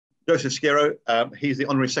Joseph Schiro, he's the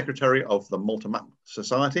Honorary Secretary of the Malta Map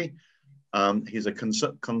Society. He's a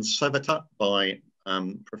conservator by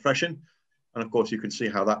profession. And of course, you can see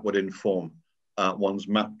how that would inform one's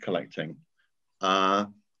map collecting.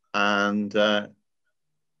 Again, I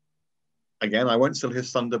won't steal his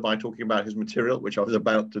thunder by talking about his material, which I was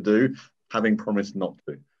about to do, having promised not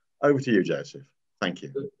to. Over to you, Joseph. Thank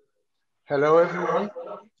you. Hello, everyone.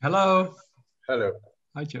 Hello. Hello.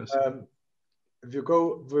 Hi, Joseph. If we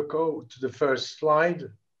go to the first slide,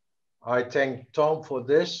 I thank Tom for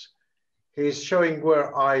this. He's showing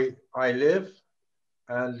where I live,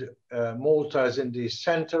 and Malta is in the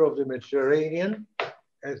center of the Mediterranean.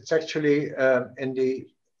 It's actually in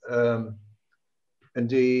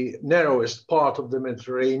the narrowest part of the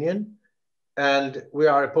Mediterranean, and we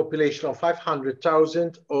are a population of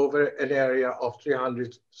 500,000 over an area of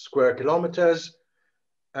 300 square kilometers.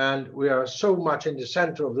 And we are so much in the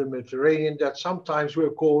center of the Mediterranean that sometimes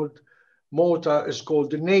Malta is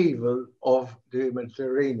called the navel of the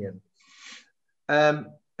Mediterranean. On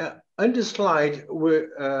the slide,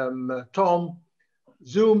 Tom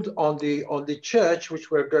zoomed on the church, which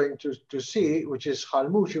we're going to see, which is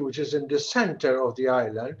Halmushi, which is in the center of the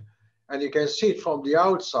island. And you can see it from the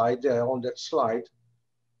outside there on that slide.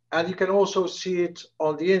 And you can also see it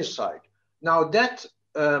on the inside. Now that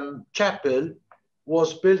chapel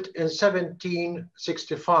was built in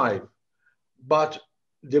 1765, but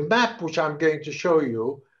the map which I'm going to show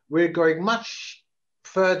you, we're going much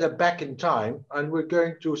further back in time, and we're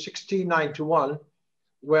going to 1691,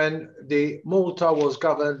 when the Malta was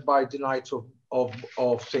governed by the Knights of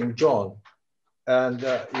St. John. And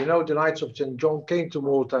you know, the Knights of St. John came to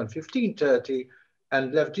Malta in 1530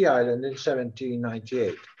 and left the island in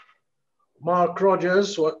 1798. Mark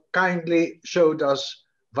Rogers kindly showed us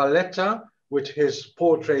Valletta with his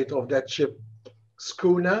portrait of that ship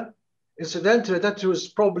schooner. Incidentally, that was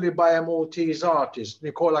probably by a Maltese artist,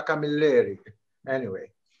 Nicola Camilleri.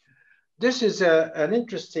 Anyway, this is an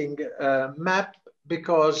interesting map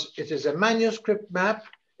because it is a manuscript map.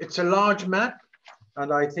 It's a large map,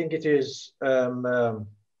 and I think it is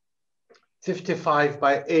 55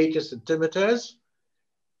 by 80 centimeters.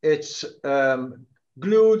 It's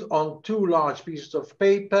glued on 2 large pieces of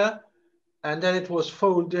paper, and then it was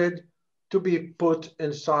folded to be put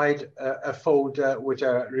inside a folder with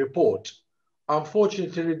a report.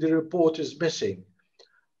 Unfortunately, the report is missing.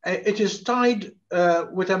 It is tied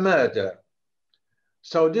with a murder.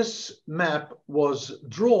 So this map was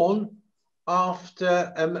drawn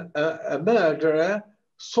after a murderer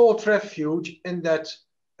sought refuge in that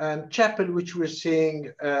chapel which we're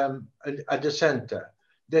seeing at the center.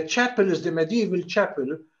 The chapel is the medieval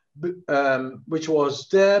chapel which was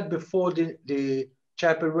there before the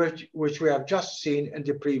chapel which we have just seen in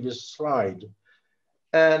the previous slide.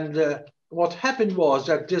 And what happened was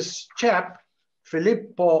that this chap,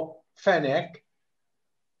 Filippo Fenech,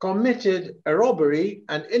 committed a robbery,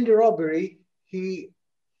 and in the robbery, he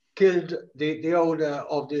killed the owner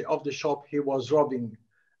of the shop he was robbing.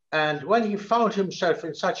 And when he found himself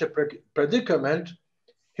in such a predicament,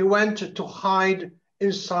 he went to hide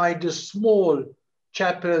inside the small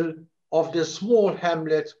chapel of the small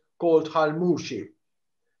hamlet called Halmushi.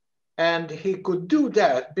 And he could do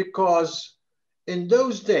that because in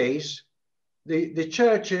those days, the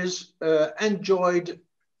churches enjoyed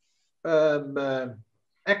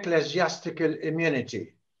ecclesiastical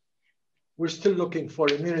immunity. We're still looking for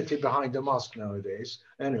immunity behind the mask nowadays,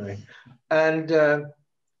 anyway. And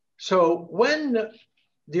so when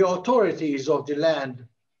the authorities of the land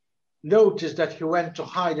noticed that he went to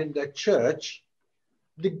hide in that church,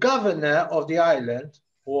 the governor of the island,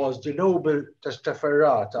 who was the noble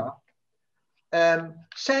Testaferrata,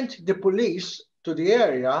 sent the police to the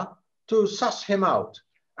area to suss him out.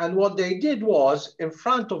 And what they did was, in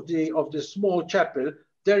front of the small chapel,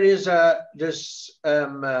 there is this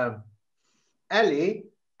alley,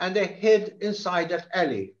 and they hid inside that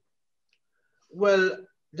alley. Well,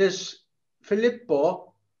 this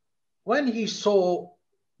Filippo, when he saw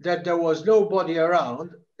that there was nobody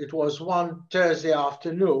around, it was one Thursday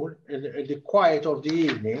afternoon in the quiet of the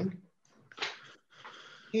evening,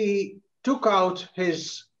 he took out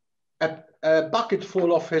a bucket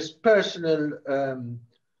full of his personal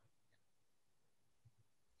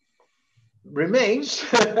remains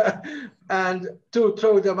and to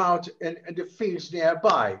throw them out in the fields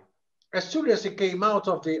nearby. As soon as he came out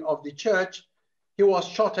of the church, he was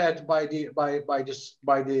shot at by the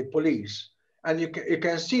police. And you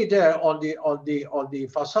can see there on the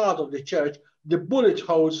facade of the church the bullet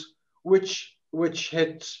holes which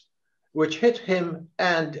hit him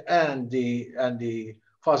and the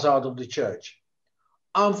facade of the church.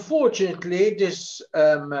 Unfortunately, this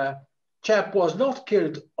chap was not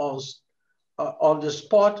killed on the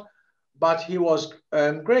spot, but he was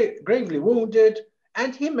gravely wounded,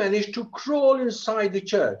 and he managed to crawl inside the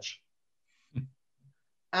church.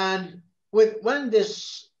 And when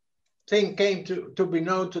this thing came to be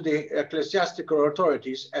known to the ecclesiastical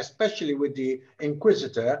authorities, especially with the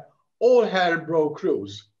Inquisitor, all hell broke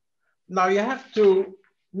loose. Now you have to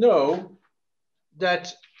know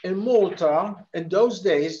that in Malta, in those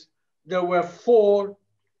days, there were 4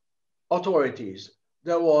 authorities.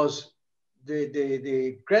 There was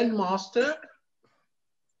the Grand Master,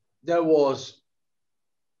 there was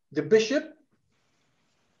the Bishop,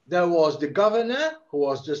 there was the Governor, who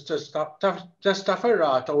was the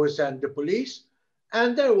Testaferrato, who sent the police,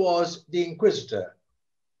 and there was the Inquisitor.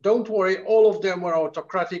 Don't worry, all of them were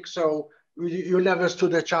autocratic, so you never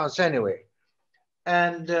stood a chance anyway.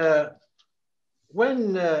 And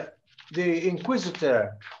when the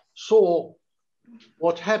Inquisitor saw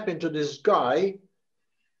what happened to this guy,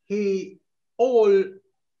 all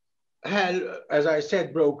hell, as I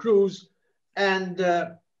said, broke loose, and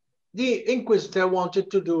the Inquisitor wanted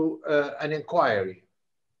to do an inquiry.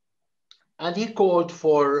 And he called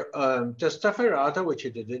for Testaferrata, which he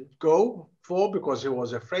didn't go for because he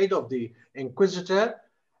was afraid of the Inquisitor.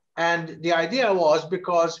 And the idea was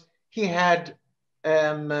because he had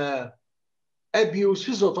abused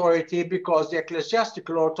his authority because the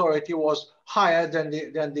ecclesiastical authority was higher than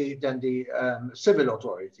the civil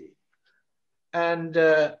authority. And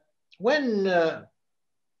when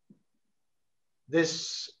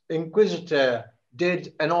this Inquisitor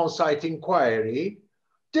did an on-site inquiry,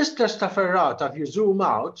 this Testaferrata, if you zoom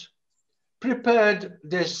out, prepared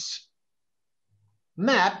this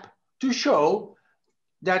map to show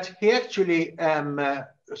that he actually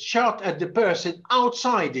shot at the person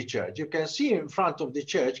outside the church. You can see in front of the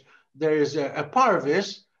church, there is a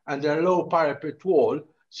parvis and a low parapet wall.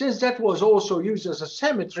 Since that was also used as a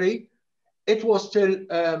cemetery, it was still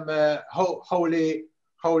holy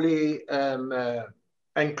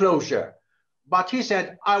enclosure. But he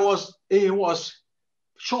said he was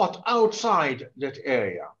shot outside that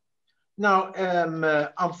area. Now,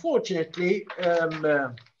 unfortunately,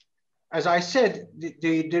 as I said,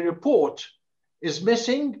 the report is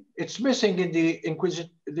missing. It's missing in the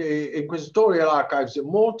Inquisitorial archives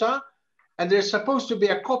in Malta, and there's supposed to be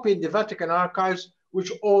a copy in the Vatican archives,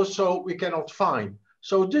 which also we cannot find.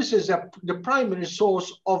 So this is the primary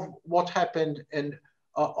source of what happened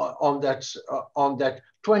on that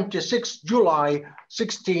 26th July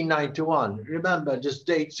 1691. Remember this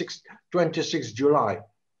date, 26th July.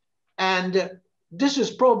 And this is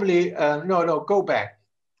probably, go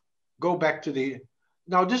back to the,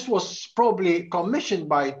 now this was probably commissioned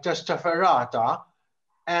by Testaferrata,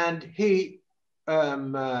 and he,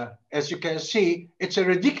 as you can see, it's a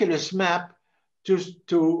ridiculous map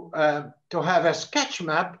to have a sketch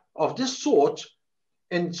map of this sort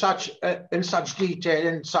in such detail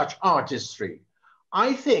and such artistry.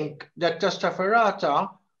 I think that Testaferrata,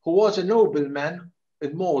 who was a nobleman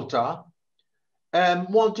in Malta,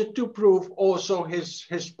 wanted to prove also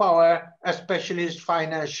his power, especially his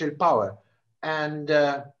financial power. And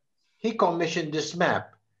he commissioned this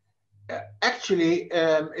map. Actually,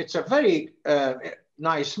 it's a very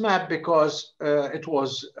nice map because it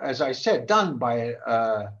was, as I said, done by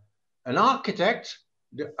an architect,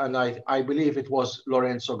 and I believe it was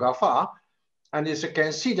Lorenzo Gaffa. And as you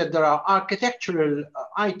can see that there are architectural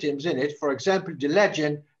items in it. For example, the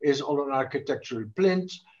legend is on an architectural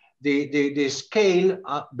plinth. The scale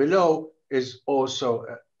below is also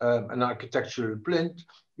an architectural plinth.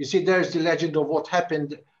 You see, there's the legend of what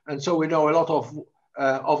happened. And so we know a lot of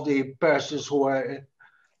the persons who were,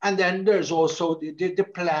 and then there's also the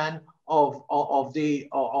plan of the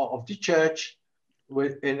church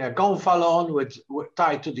in a gonfalon with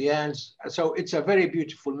tied to the ends. So it's a very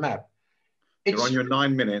beautiful map. You're on your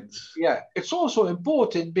 9 minutes. Yeah, it's also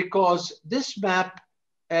important because this map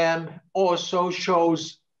also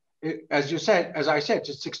shows, as I said,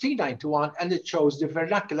 it's 1691, and it shows the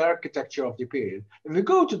vernacular architecture of the period. If we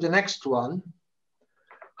go to the next one,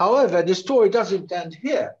 however, the story doesn't end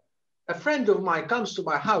here. A friend of mine comes to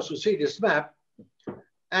my house to see this map,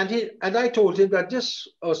 and I told him that this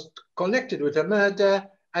was connected with a murder,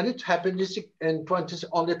 and it happened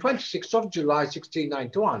on the 26th of July,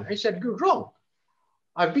 1691. He said, "You're wrong.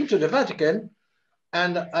 I've been to the Vatican,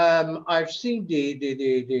 and I've seen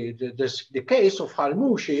the case of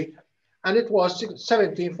Halmushi, and it was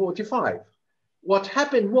 1745. What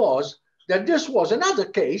happened was that this was another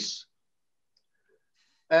case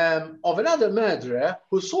of another murderer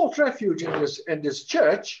who sought refuge in this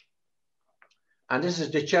church, And this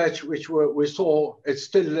is the church which we saw, it's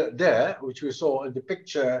still there, which we saw in the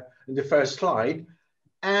picture in the first slide.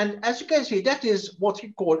 And as you can see, that is what he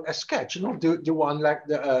called a sketch, not the one like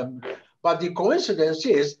the, but the coincidence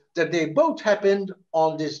is that they both happened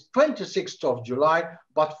on this 26th of July,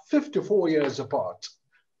 but 54 years apart.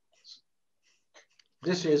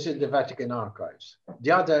 This is in the Vatican archives.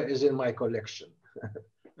 The other is in my collection.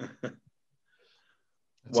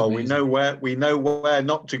 Well, we know where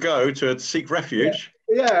not to go to seek refuge.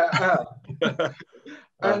 Yeah.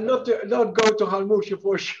 And not go to Halmusha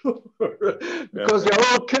for sure, because they're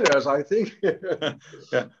all killers, I think.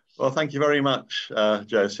 Yeah. Well, thank you very much,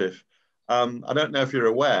 Joseph. I don't know if you're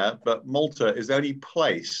aware, but Malta is the only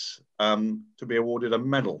place to be awarded a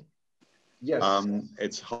medal. Yes.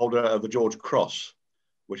 It's holder of the George Cross,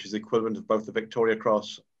 which is the equivalent of both the Victoria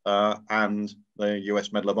Cross and the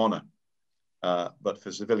US Medal of Honor, but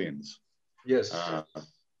for civilians. Yes.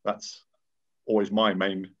 That's always my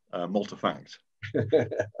main Malta fact.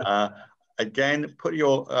 Again, put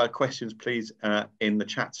your questions, please, in the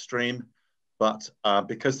chat stream. But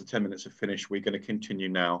because the 10 minutes are finished, we're going to continue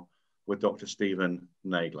now with Dr. Stephen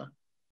Nagler.